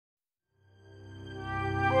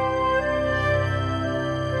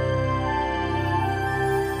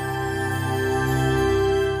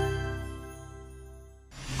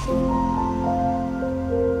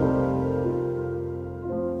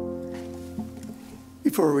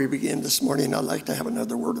Before we begin this morning, I'd like to have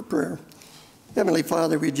another word of prayer. Heavenly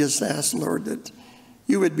Father, we just ask, Lord, that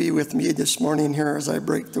you would be with me this morning here as I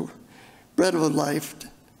break the bread of life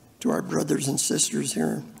to our brothers and sisters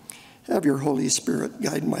here. Have your Holy Spirit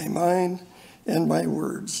guide my mind and my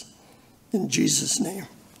words. In Jesus' name,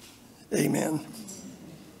 amen.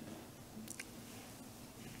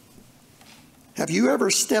 Have you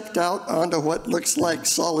ever stepped out onto what looks like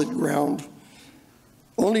solid ground,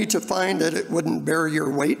 only to find that it wouldn't bear your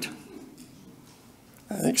weight?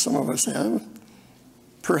 I think some of us have.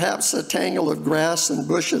 Perhaps a tangle of grass and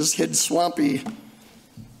bushes hid swampy. You're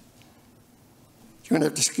going to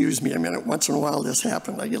have to excuse me a minute. Once in a while this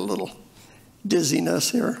happened. I get a little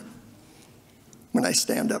dizziness here when I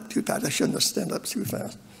stand up too fast. I shouldn't have stand up too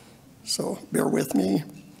fast. So bear with me.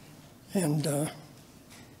 And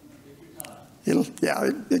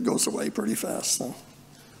it goes away pretty fast. So.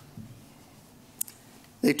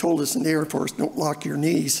 They told us in the Air Force, don't lock your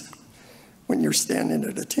knees when you're standing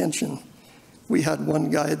at attention. We had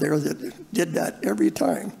one guy there that did that every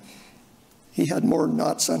time. He had more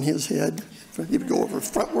knots on his head. He'd go over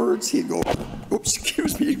frontwards, he'd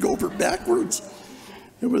go over backwards.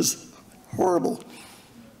 It was horrible.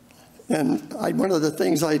 And one of the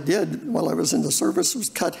things I did while I was in the service was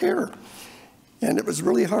cut hair. And it was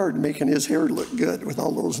really hard making his hair look good with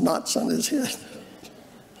all those knots on his head.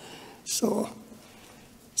 So,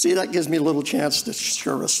 see, that gives me a little chance to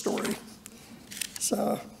share a story.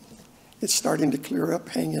 So, it's starting to clear up.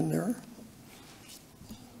 Hang in there.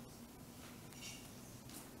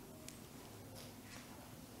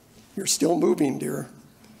 You're still moving, dear.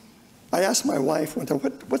 I asked my wife,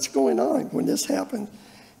 what's going on when this happened?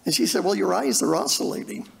 And she said, well, your eyes are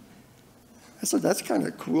oscillating. I said, that's kind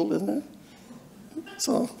of cool, isn't it?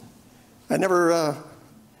 So I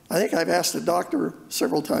think I've asked the doctor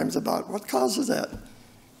several times about what causes that.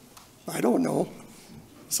 I don't know.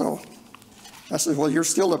 So I said, well, you're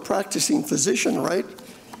still a practicing physician, right?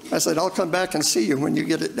 I said, I'll come back and see you when you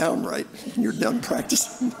get it down right. You're done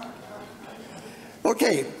practicing.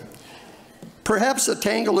 Okay. Perhaps a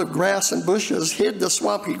tangle of grass and bushes hid the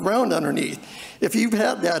swampy ground underneath. If you've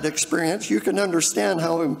had that experience, you can understand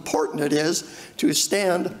how important it is to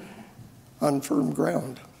stand on firm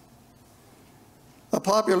ground. A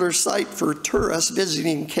popular site for tourists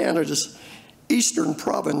visiting Canada's eastern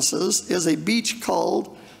provinces is a beach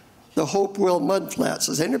called the Hopewell Mudflats.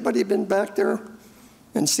 Has anybody been back there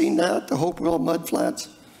and seen that, the Hopewell Mudflats?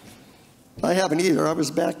 I haven't either. I was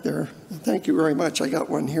back there. Thank you very much. I got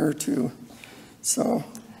one here too. So,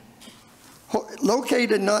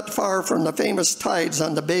 located not far from the famous tides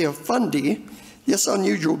on the Bay of Fundy, this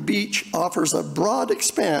unusual beach offers a broad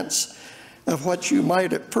expanse of what you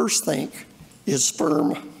might at first think is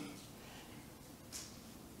firm,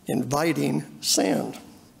 inviting sand.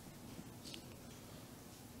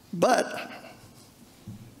 But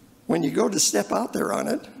when you go to step out there on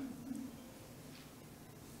it,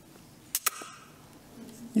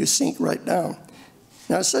 you sink right down.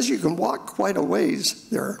 Now it says you can walk quite a ways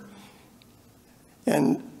there,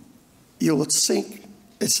 and you'll sink,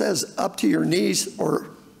 it says up to your knees or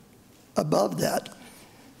above that.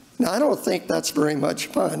 Now I don't think that's very much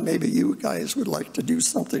fun. Maybe you guys would like to do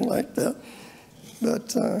something like that,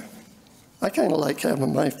 but I kind of like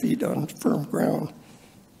having my feet on firm ground.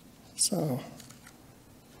 So,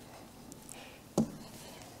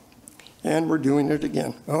 and we're doing it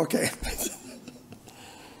again. Okay.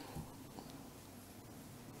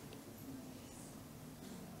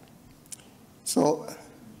 So,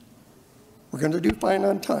 we're going to do fine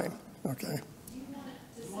on time, okay?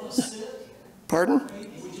 You want to sit? Pardon?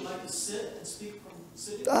 Would you like to sit and speak from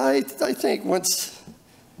sitting? I think once,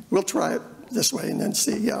 we'll try it this way and then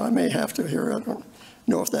see. Yeah, I may have to here. I don't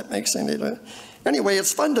know if that makes any sense. Anyway,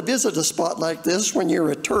 it's fun to visit a spot like this when you're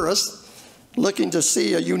a tourist looking to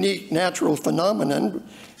see a unique natural phenomenon.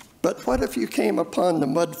 But what if you came upon the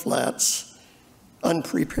mudflats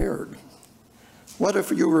unprepared? What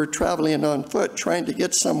if you were traveling on foot trying to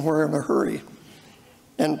get somewhere in a hurry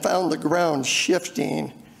and found the ground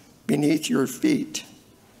shifting beneath your feet,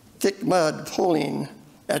 thick mud pulling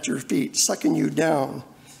at your feet, sucking you down,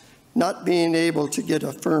 not being able to get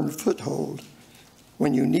a firm foothold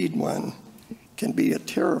when you need one can be a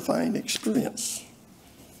terrifying experience.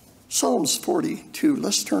 Psalms 42,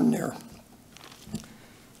 let's turn there.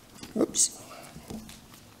 Oops.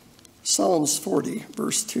 Psalms 40,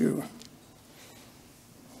 verse 2.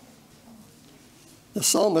 The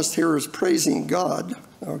psalmist here is praising God,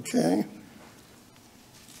 okay?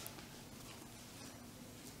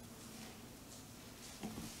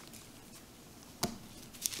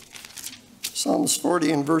 Psalms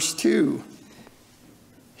 40 and verse 2.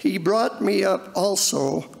 He brought me up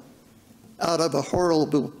also out of a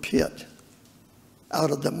horrible pit, out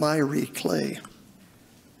of the miry clay,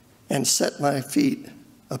 and set my feet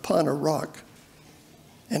upon a rock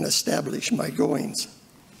and established my goings.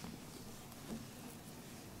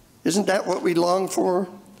 Isn't that what we long for?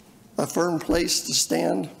 A firm place to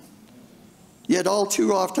stand? Yet all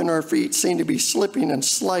too often our feet seem to be slipping and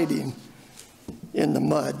sliding in the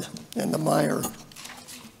mud and the mire.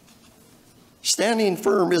 Standing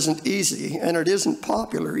firm isn't easy, and it isn't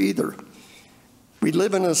popular either. We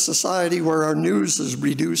live in a society where our news is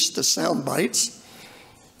reduced to sound bites.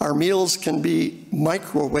 Our meals can be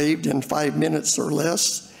microwaved in 5 minutes or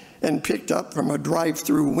less and picked up from a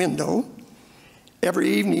drive-through window.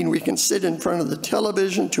 Every evening we can sit in front of the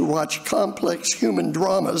television to watch complex human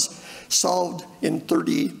dramas solved in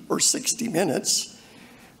 30 or 60 minutes.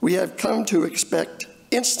 We have come to expect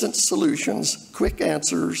instant solutions, quick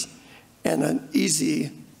answers, and an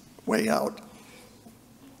easy way out.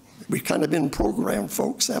 We've kind of been programmed,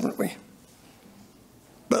 folks, haven't we?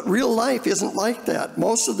 But real life isn't like that.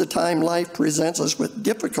 Most of the time, life presents us with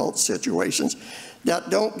difficult situations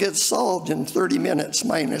that don't get solved in 30 minutes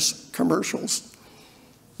minus commercials.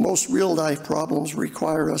 Most real life problems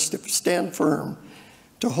require us to stand firm,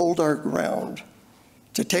 to hold our ground,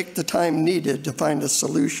 to take the time needed to find a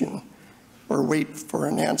solution or wait for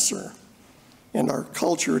an answer. And our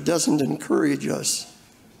culture doesn't encourage us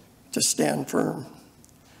to stand firm.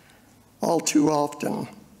 All too often,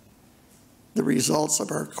 the results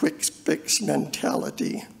of our quick fix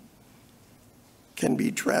mentality can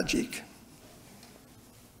be tragic.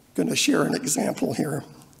 I'm going to share an example here.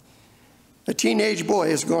 A teenage boy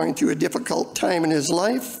is going through a difficult time in his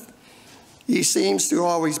life. He seems to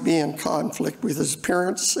always be in conflict with his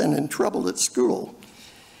parents and in trouble at school.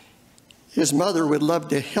 His mother would love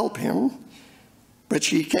to help him, but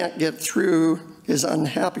she can't get through his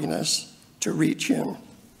unhappiness to reach him.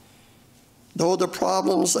 Though the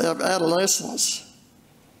problems of adolescence,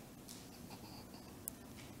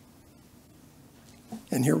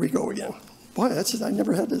 and here we go again. Boy, I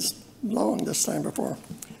never had this long this time before.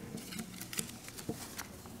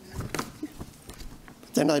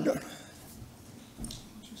 But then I do.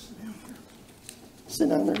 Sit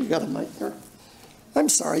down there, you got a mic there? I'm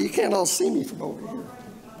sorry, you can't all see me from over here.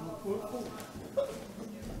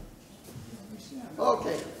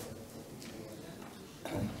 Okay.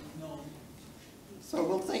 So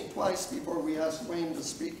we'll think twice before we ask Wayne to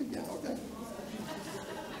speak again, okay?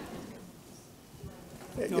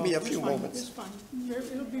 Hey, give me a few moments. It's fine.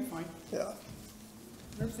 It'll be fine. Yeah.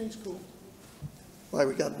 Everything's cool. Why,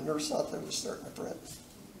 we got a nurse out there who's starting to fret.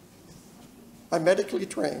 I'm medically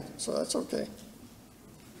trained, so that's okay.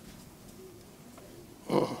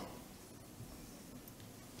 Oh.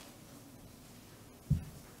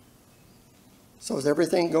 So is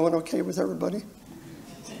everything going okay with everybody?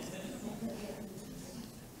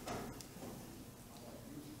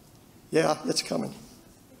 Yeah, it's coming.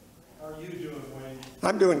 How are you doing, Wayne?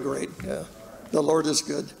 I'm doing great, yeah. The Lord is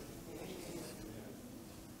good.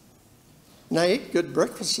 And I ate good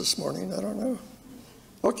breakfast this morning, I don't know.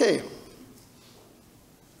 Okay.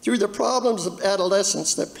 Through the problems of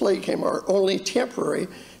adolescence that plague him are only temporary,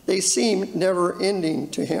 they seem never-ending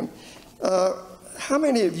to him. How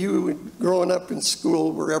many of you growing up in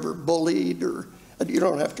school were ever bullied, or you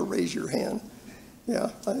don't have to raise your hand? Yeah,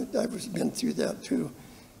 I've been through that too.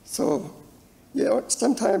 So, you know,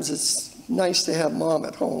 sometimes it's nice to have mom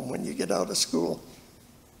at home when you get out of school.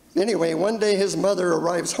 Anyway, one day his mother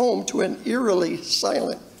arrives home to an eerily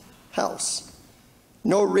silent house.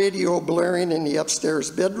 No radio blaring in the upstairs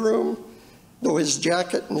bedroom, though his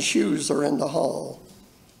jacket and shoes are in the hall.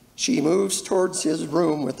 She moves towards his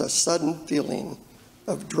room with a sudden feeling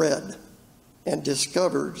of dread and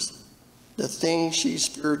discovers the thing she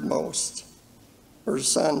feared most, her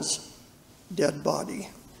son's dead body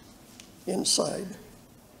inside,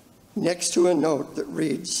 next to a note that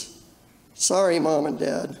reads, "Sorry, Mom and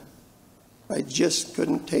Dad, I just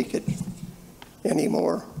couldn't take it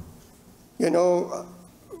anymore." You know,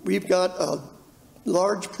 we've got a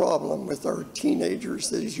large problem with our teenagers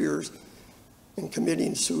these years in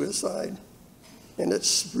committing suicide, and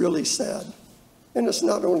it's really sad. And it's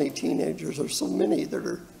not only teenagers, there's so many that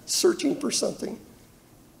are searching for something,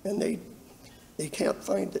 and they can't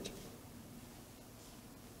find it.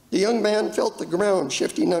 The young man felt the ground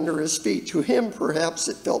shifting under his feet. To him, perhaps,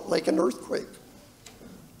 it felt like an earthquake.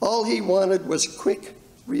 All he wanted was quick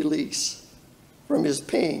release from his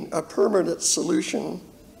pain, a permanent solution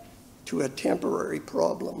to a temporary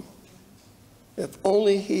problem. If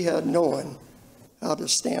only he had known how to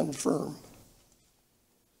stand firm.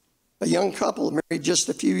 A young couple married just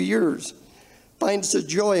a few years, finds the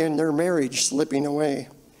joy in their marriage slipping away.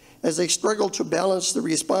 As they struggle to balance the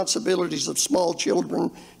responsibilities of small children,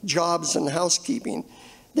 jobs, and housekeeping,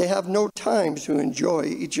 they have no time to enjoy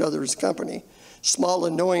each other's company. Small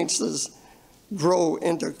annoyances grow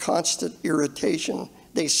into constant irritation.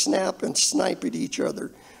 They snap and snipe at each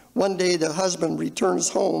other. One day, the husband returns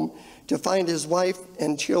home to find his wife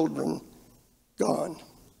and children gone.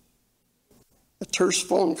 A terse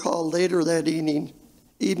phone call later that evening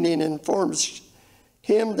informs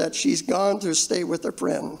him that she's gone to stay with a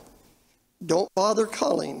friend. "Don't bother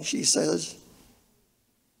calling," she says.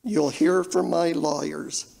 "You'll hear from my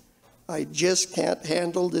lawyers. I just can't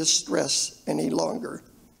handle this stress any longer.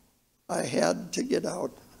 I had to get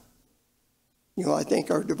out." You know, I think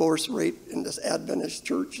our divorce rate in this Adventist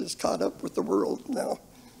church is caught up with the world now.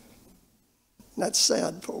 And that's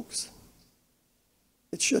sad, folks.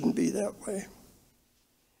 It shouldn't be that way.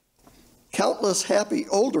 Countless happy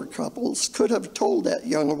older couples could have told that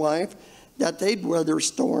young wife that they'd weather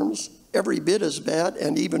storms every bit as bad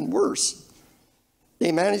and even worse.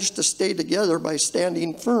 They managed to stay together by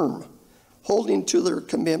standing firm, holding to their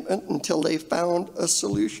commitment until they found a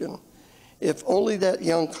solution. If only that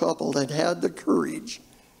young couple had had the courage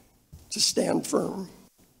to stand firm.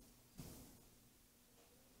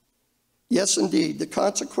 Yes, indeed, the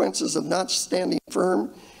consequences of not standing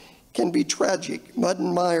firm can be tragic. Mud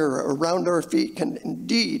and mire around our feet can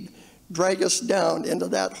indeed drag us down into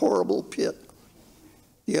that horrible pit.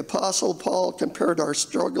 The Apostle Paul compared our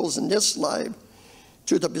struggles in this life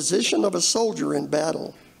to the position of a soldier in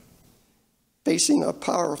battle, facing a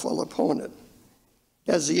powerful opponent.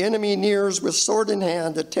 As the enemy nears with sword in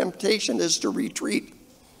hand, the temptation is to retreat,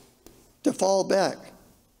 to fall back.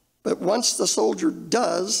 But once the soldier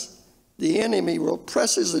does, the enemy will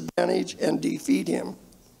press his advantage and defeat him.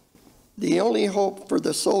 The only hope for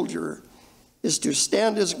the soldier is to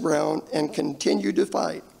stand his ground and continue to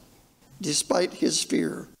fight, despite his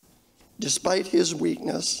fear, despite his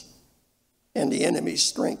weakness, and the enemy's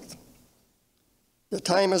strength. The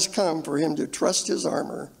time has come for him to trust his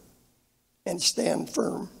armor and stand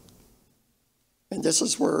firm. And this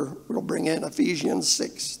is where we'll bring in Ephesians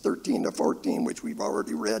 6:13-14, which we've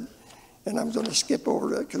already read. And I'm going to skip over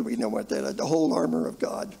that because we know what that is, the whole armor of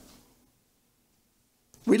God.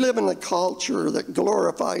 We live in a culture that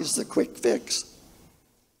glorifies the quick fix,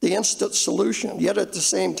 the instant solution. Yet at the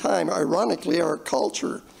same time, ironically, our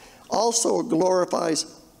culture also glorifies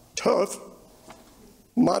tough,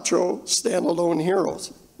 macho, standalone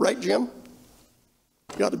heroes. Right, Jim?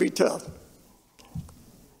 Got to be tough.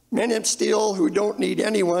 Men of steel who don't need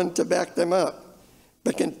anyone to back them up,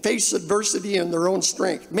 but can face adversity in their own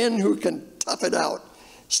strength. Men who can tough it out,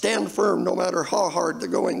 stand firm no matter how hard the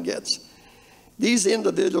going gets. These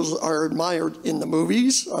individuals are admired in the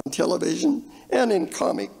movies, on television, and in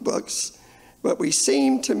comic books, but we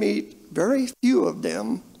seem to meet very few of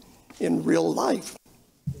them in real life.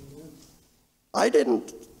 I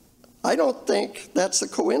don't think that's a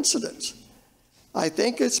coincidence. I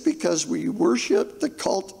think it's because we worship the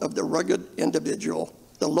cult of the rugged individual,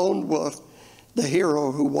 the lone wolf, the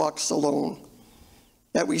hero who walks alone,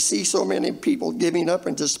 that we see so many people giving up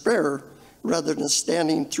in despair rather than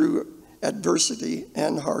standing through adversity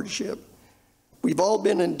and hardship. We've all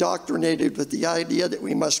been indoctrinated with the idea that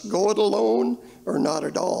we must go it alone or not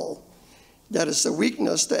at all, that it's a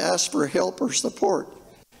weakness to ask for help or support.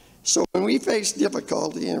 So when we face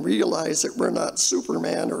difficulty and realize that we're not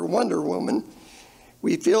Superman or Wonder Woman,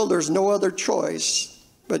 we feel there's no other choice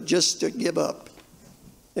but just to give up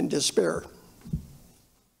in despair.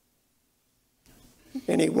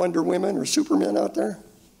 Any Wonder Women or Supermen out there?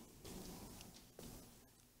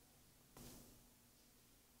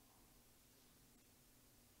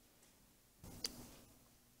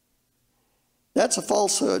 That's a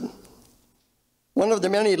falsehood. One of the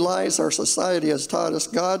many lies our society has taught us.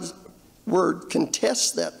 God's word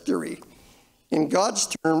contests that theory. In God's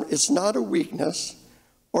term, it's not a weakness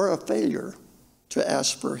or a failure to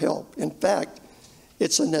ask for help. In fact,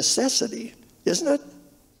 it's a necessity, isn't it?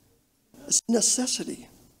 It's a necessity.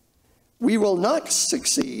 We will not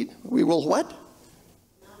succeed. We will what?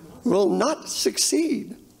 Will not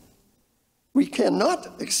succeed. We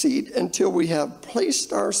cannot succeed until we have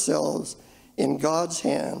placed ourselves in God's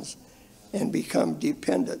hands and become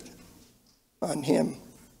dependent on Him.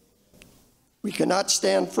 We cannot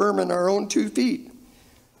stand firm in our own 2 feet.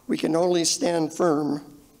 We can only stand firm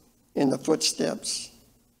in the footsteps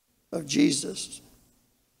of Jesus.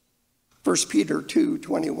 1 Peter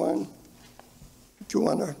 2:21. If you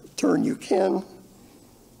want to turn, you can.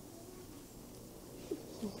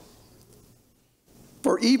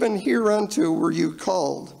 For even hereunto were you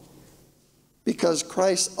called, because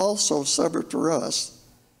Christ also suffered for us,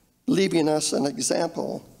 leaving us an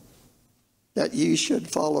example that ye should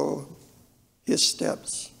follow his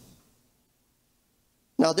steps.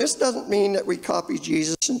 Now, this doesn't mean that we copy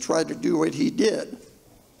Jesus and try to do what he did,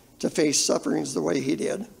 to face sufferings the way he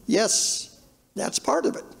did. Yes, that's part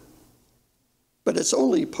of it, but it's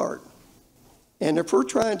only part. And if we're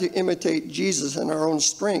trying to imitate Jesus in our own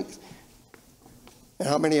strength, and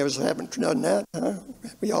how many of us haven't done that? Huh?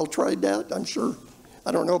 We all tried that, I'm sure.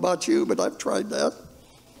 I don't know about you, but I've tried that.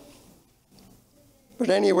 But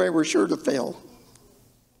anyway, we're sure to fail.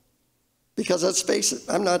 Because let's face it,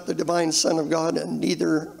 I'm not the divine Son of God, and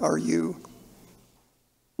neither are you.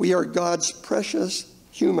 We are God's precious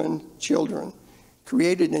human children,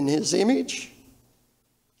 created in his image,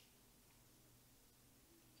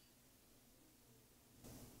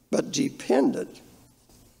 but dependent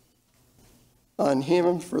on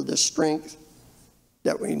him for the strength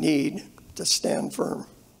that we need to stand firm.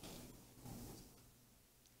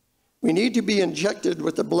 We need to be injected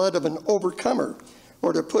with the blood of an overcomer,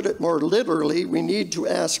 or to put it more literally, we need to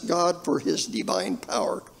ask God for his divine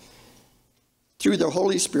power through the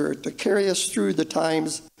Holy Spirit to carry us through the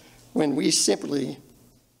times when we simply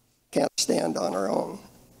can't stand on our own.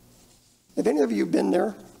 Have any of you been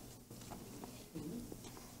there?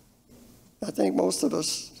 I think most of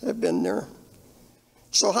us have been there.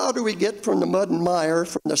 So how do we get from the mud and mire,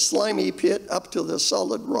 from the slimy pit up to the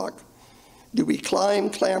solid rock? Do we climb,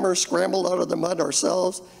 clamber, scramble out of the mud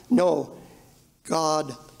ourselves? No.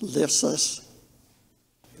 God lifts us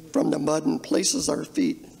from the mud and places our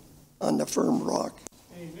feet on the firm rock.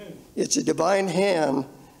 Amen. It's a divine hand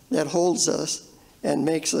that holds us and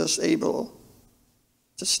makes us able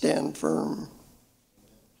to stand firm.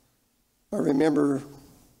 I remember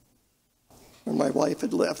when my wife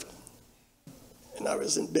had left, and I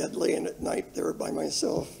was in bed laying at night there by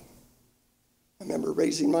myself. I remember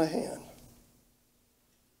raising my hand,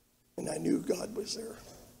 and I knew God was there.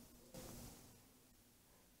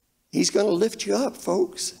 He's going to lift you up,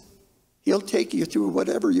 folks. He'll take you through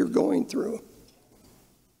whatever you're going through.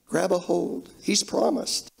 Grab a hold. He's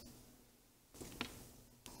promised.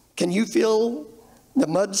 Can you feel the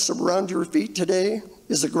mud surround your feet today?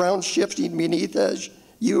 Is the ground shifting beneath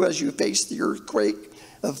you face the earthquake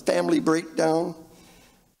of family breakdown,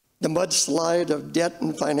 the mudslide of debt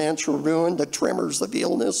and financial ruin, the tremors of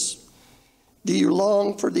illness? Do you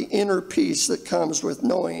long for the inner peace that comes with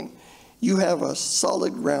knowing you have a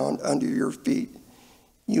solid ground under your feet?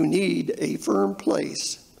 You need a firm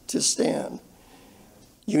place to stand.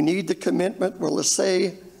 You need the commitment where to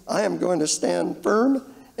say, I am going to stand firm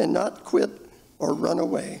and not quit or run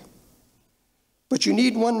away. But you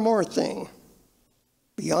need one more thing.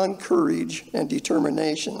 Beyond courage and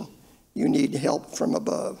determination, you need help from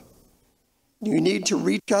above. You need to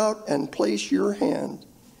reach out and place your hand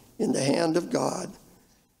in the hand of God,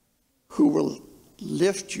 who will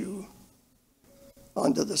lift you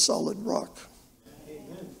onto the solid rock.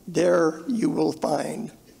 Amen. There you will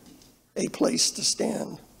find a place to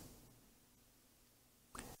stand.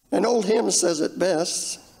 An old hymn says it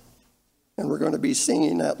best, and we're going to be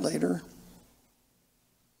singing that later.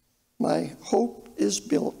 My hope is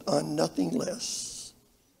built on nothing less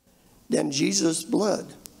than Jesus'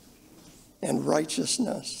 blood and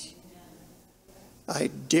righteousness. I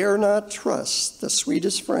dare not trust the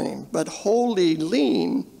sweetest frame, but wholly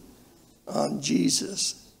lean on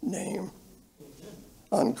Jesus' name.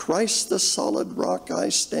 On Christ the solid rock I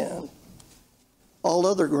stand. All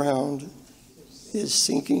other ground is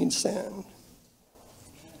sinking sand.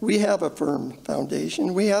 We have a firm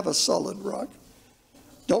foundation. We have a solid rock.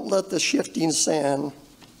 Don't let the shifting sand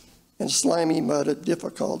and slimy mud of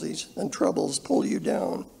difficulties and troubles pull you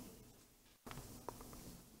down.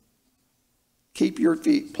 Keep your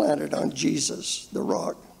feet planted on Jesus, the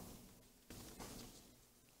rock.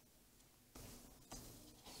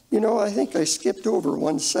 You know, I think I skipped over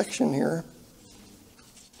one section here.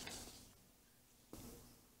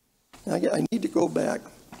 I need to go back,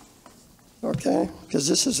 okay? Because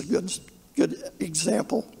this is a good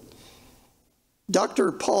example.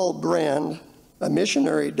 Dr. Paul Brand, a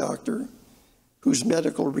missionary doctor whose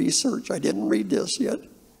medical research, I didn't read this yet,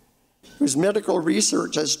 whose medical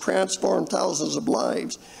research has transformed thousands of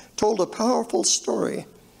lives, told a powerful story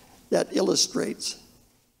that illustrates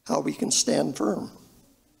how we can stand firm.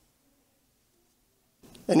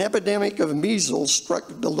 An epidemic of measles struck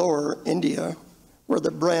Vellore, India, where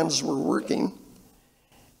the Brands were working.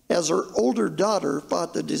 As her older daughter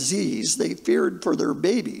fought the disease, they feared for their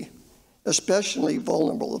baby, especially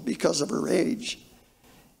vulnerable because of her age.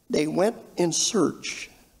 They went in search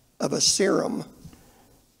of a serum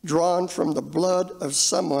drawn from the blood of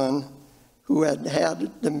someone who had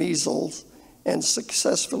had the measles and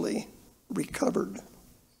successfully recovered.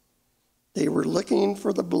 They were looking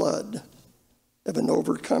for the blood of an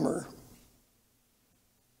overcomer.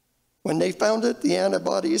 When they found it, the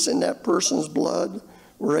antibodies in that person's blood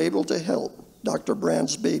were able to help Dr.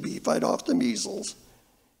 Brand's baby fight off the measles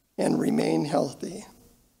and remain healthy.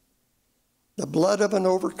 The blood of an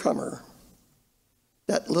overcomer.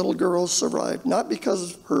 That little girl survived, not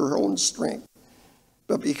because of her own strength,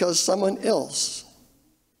 but because someone else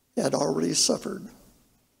had already suffered,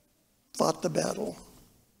 fought the battle,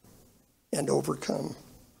 and overcome.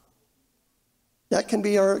 That can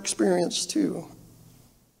be our experience too.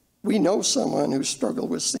 We know someone who struggled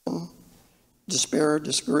with sin, despair,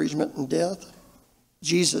 discouragement, and death.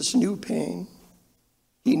 Jesus knew pain.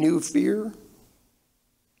 He knew fear.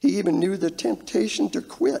 He even knew the temptation to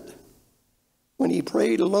quit when he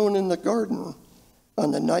prayed alone in the garden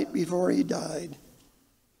on the night before he died.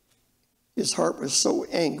 His heart was so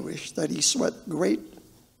anguished that he sweat great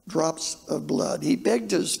drops of blood. He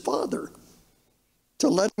begged his Father to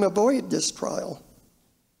let him avoid this trial.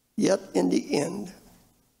 Yet in the end,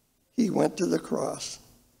 he went to the cross.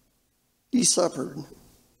 He suffered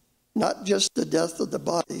not just the death of the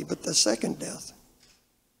body, but the second death,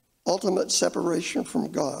 ultimate separation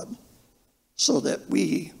from God, so that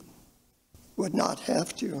we would not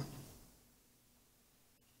have to.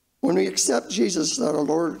 When we accept Jesus as our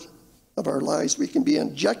Lord of our lives, we can be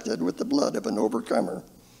injected with the blood of an overcomer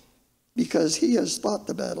because he has fought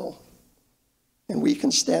the battle, and we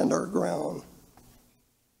can stand our ground.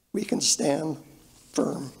 We can stand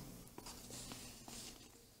firm.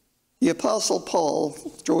 The Apostle Paul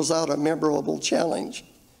throws out a memorable challenge.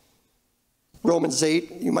 Romans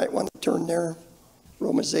 8, you might want to turn there.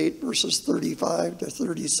 Romans 8, verses 35 to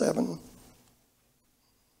 37.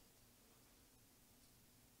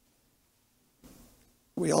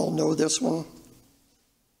 We all know this one.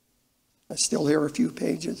 I still hear a few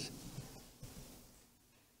pages.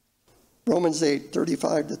 Romans 8,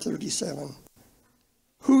 35 to 37.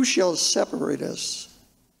 Who shall separate us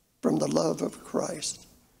from the love of Christ?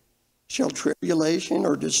 Shall tribulation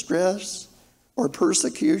or distress or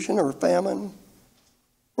persecution or famine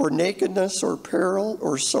or nakedness or peril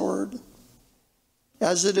or sword?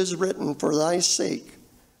 As it is written, for thy sake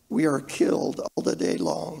we are killed all the day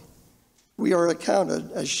long. We are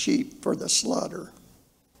accounted as sheep for the slaughter.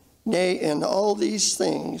 Nay, in all these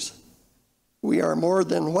things we are more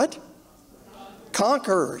than what?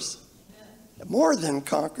 Conquerors. More than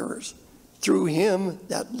conquerors through him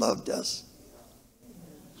that loved us.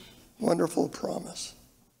 Wonderful promise.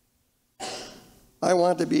 I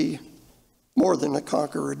want to be more than a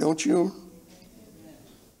conqueror, don't you?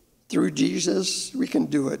 Through Jesus, we can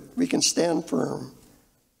do it. We can stand firm,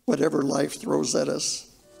 whatever life throws at us.